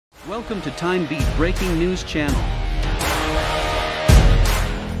Welcome to Timebeat Breaking News channel.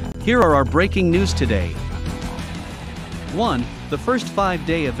 Here are our breaking news today. 1. The first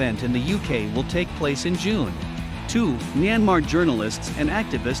 5-day event in the UK will take place in June. 2. Myanmar journalists and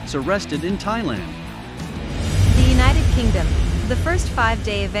activists arrested in Thailand. The United Kingdom. The first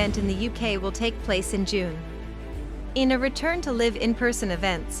 5-day event in the UK will take place in June. In a return to live in-person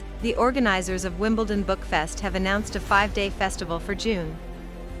events, the organizers of WimbledonBookFest have announced a 5-day festival for June.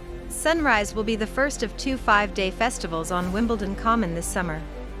 Sunrise will be the first of 2 5-day festivals on Wimbledon Common this summer.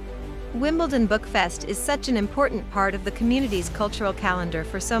 WimbledonBookFest is such an important part of the community's cultural calendar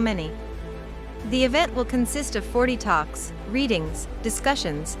for so many. The event will consist of 40 talks, readings,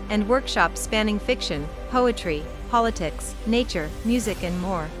 discussions, and workshops spanning fiction, poetry, politics, nature, music and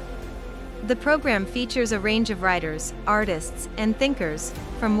more. The program features a range of writers, artists, and thinkers,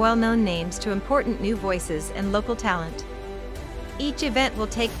 from well-known names to important new voices and local talent. Each event will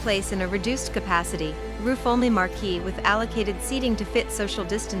take place in a reduced capacity, roof-only marquee with allocated seating to fit social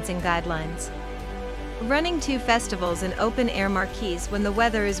distancing guidelines. Running 2 festivals in open-air marquees when the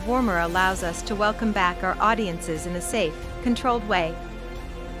weather is warmer allows us to welcome back our audiences in a safe, controlled way.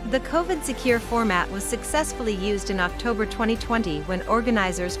 The COVID-secure format was successfully used in October 2020 when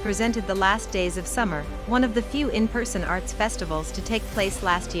organizers presented the last days of summer, one of the few in-person arts festivals to take place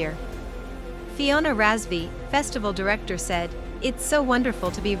last year. Fiona Rasvi, festival director, said, "It's so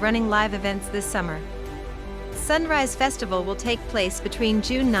wonderful to be running live events this summer." Sunrise Festival will take place between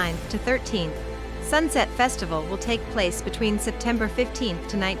June 9th to 13th. Sunset Festival will take place between September 15th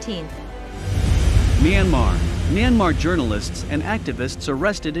to 19th. Myanmar journalists and activists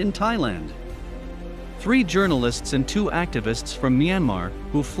arrested in Thailand. 3 journalists and 2 activists from Myanmar,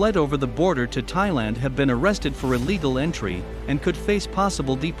 who fled over the border to Thailand, have been arrested for illegal entry and could face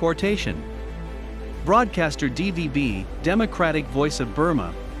possible deportation. Broadcaster DVB, Democratic Voice of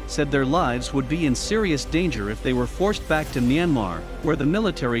Burma, said their lives would be in serious danger if they were forced back to Myanmar, where the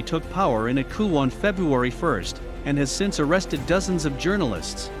military took power in a coup on February 1st, and has since arrested dozens of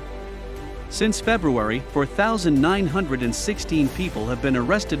journalists. Since February, 4,916 people have been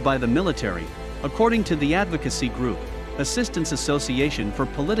arrested by the military, according to the advocacy group, Assistance Association for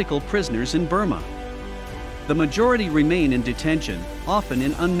Political Prisoners in Burma. The majority remain in detention, often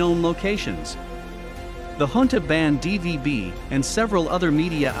in unknown locations. The junta banned DVB and several other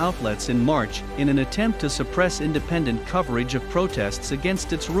media outlets in March in an attempt to suppress independent coverage of protests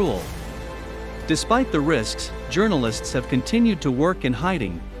against its rule. Despite the risks, journalists have continued to work in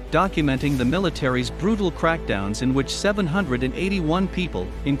hiding, documenting the military's brutal crackdowns in which 781 people,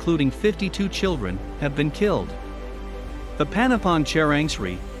 including 52 children, have been killed. The Panapong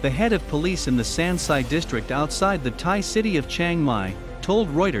Cherangsri, the head of police in the Sansai district outside the Thai city of Chiang Mai,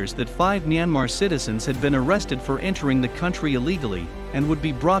 told Reuters that 5 Myanmar citizens had been arrested for entering the country illegally and would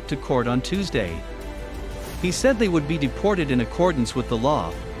be brought to court on Tuesday. He said they would be deported in accordance with the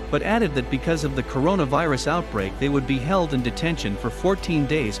law, but added that because of the coronavirus outbreak they would be held in detention for 14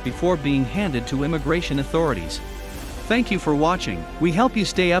 days before being handed to immigration authorities. Thank you for watching. We help you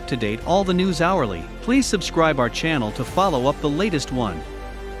stay up to date all the news hourly. Please subscribe our channel to follow up the latest one.